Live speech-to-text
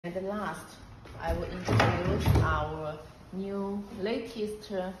And last, I will introduce our new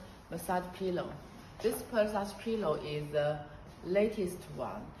latest massage pillow. This massage pillow is the latest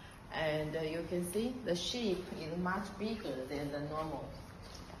one, and you can see the shape is much bigger than the normal.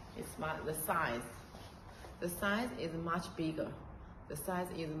 The size is much bigger. The size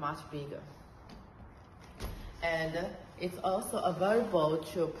is much bigger, and it's also available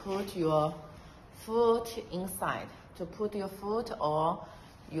to put your foot inside, to put your foot or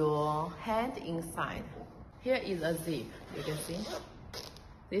your hand inside. Here is a zip, you can see.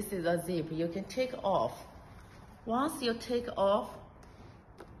 This is a zip, you can take off. Once you take off,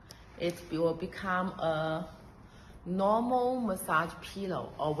 it will become a normal massage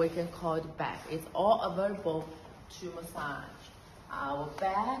pillow, or we can call it back. It's all available to massage our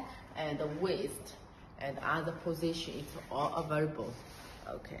back and the waist and other position. It's all available,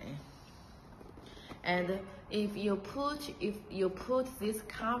 okay. And if you put this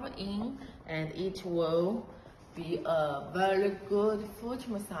cover in, and it will be a very good foot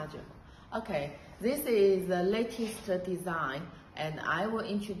massager. Okay, this is the latest design, and I will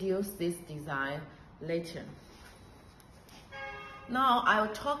introduce this design later. Now I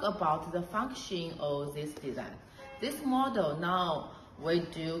will talk about the function of this design. This model, now we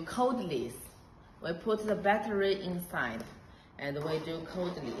do cordless. We put the battery inside, and we do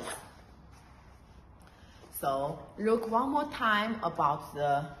cordless. So look one more time about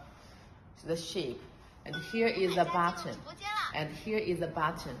the shape. And here is the button. And here is the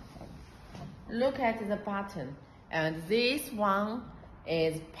button. Look at the button. And this one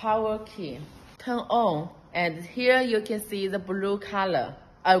is power key. Turn on. And here you can see the blue color,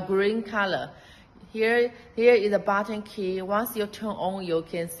 a green color. Here is the button key. Once you turn on, you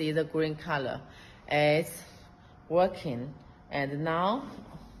can see the green color. It's working. And now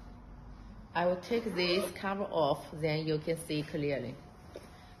I will take this cover off, then you can see clearly.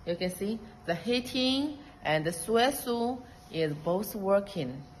 You can see the heating and the shiatsu is both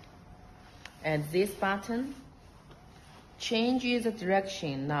working. And this button changes the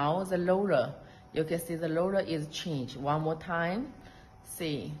direction. Now the roller, you can see the roller is changed. One more time,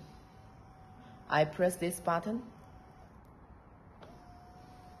 see. I press this button.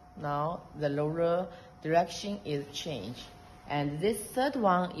 Now the roller direction is changed. And this third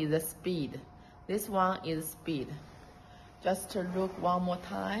one is the speed. This one is speed. Just to look one more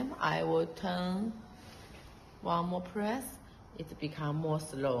time, I will turn one more press. It becomes more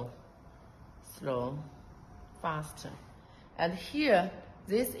slow, faster. And here,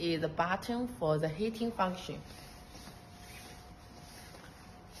 this is the button for the heating function.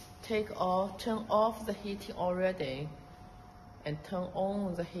 Turn off the heating already, and turn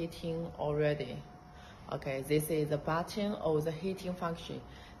on the heating already. Okay, this is the button of the heating function.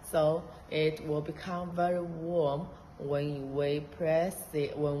 So it will become very warm when we press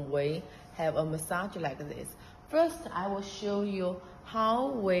it, when we have a massage like this. First, I will show you how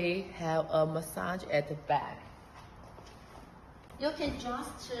we have a massage at the back. You can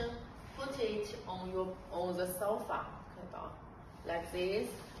just put it on the sofa, like this,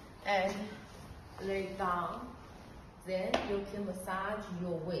 and lay down. Then you can massage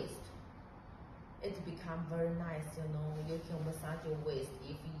your waist. It becomes very nice, you know. You can massage your waist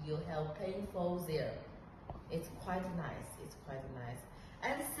if you have painful there. It's quite nice. It's quite nice.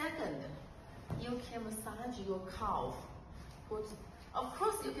 And second, you can massage your calf. Of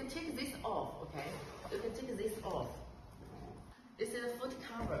course, you can take this off. Okay, you can take this off. This is a foot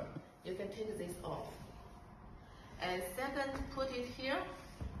cover. You can take this off. And second, put it here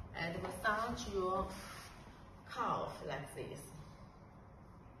and massage your calf like this.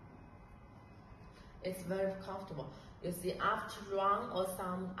 It's very comfortable. You see, after run or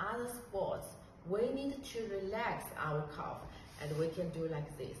some other sports, we need to relax our calf, and we can do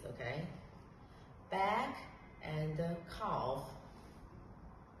like this, okay? Back and calf.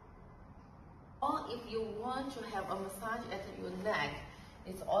 Or if you want to have a massage at your neck,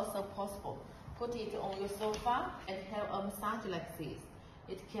 it's also possible. Put it on your sofa and have a massage like this.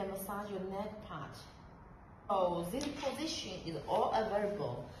 It can massage your neck part. So this position is all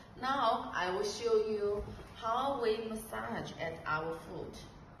available. Now I will show you how we massage at our foot.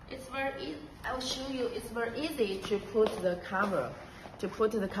 It's very easy. I will show you. It's very easy to put the cover.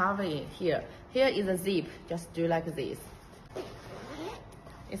 In here. Here is a zip. Just do like this.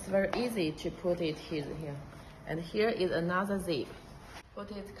 It's very easy to put it here. And here is another zip.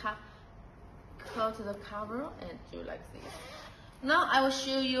 Put it, cut the cover and do like this. Now I will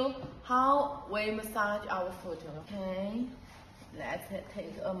show you how we massage our foot. Okay, let's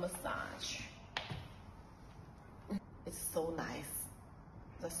take a massage. It's so nice.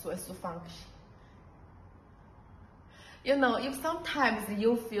 The shiatsu function. You know, if sometimes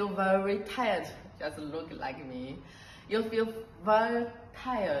you feel very tired, just look like me, you feel very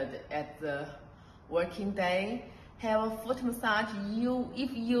tired at the working day, have a foot massage,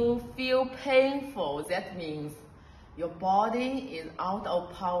 if you feel painful, that means your body is out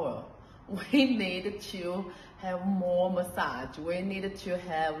of power. We need to have more massage. We need to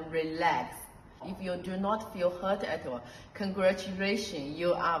have relax. If you do not feel hurt at all, congratulations,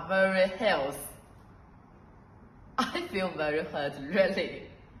 you are very healthy. I feel very hurt, really,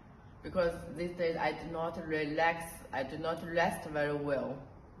 because these days I do not relax, I do not rest very well.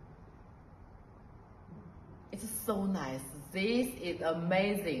 It's so nice. This is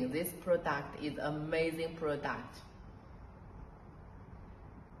amazing. This product is amazing product.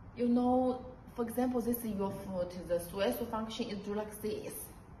 You know, for example, this is your foot. The shiatsu function is do like this.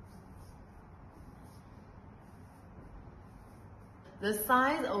 The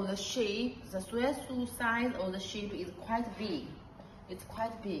size of the shape, the shiatsu size of the shape is quite big. It's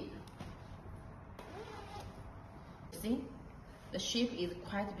quite big. See? The shape is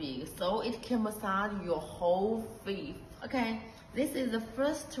quite big, so it can massage your whole feet. Okay, this is the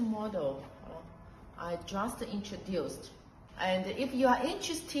first model I just introduced. And if you are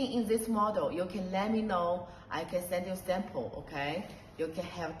interested in this model, you can let me know. I can send you a sample, okay? You can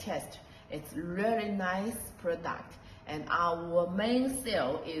have test. It's really nice product. And our main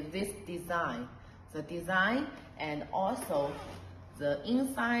sale is this design. The design and also the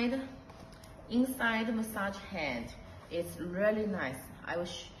inside massage hand. It's really nice. I will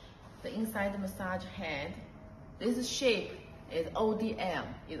the inside massage hand. This shape is ODM.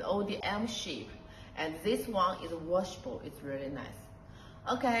 It's ODM shape. And this one is washable. It's really nice.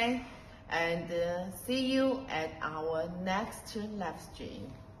 Okay, and see you at our next live stream.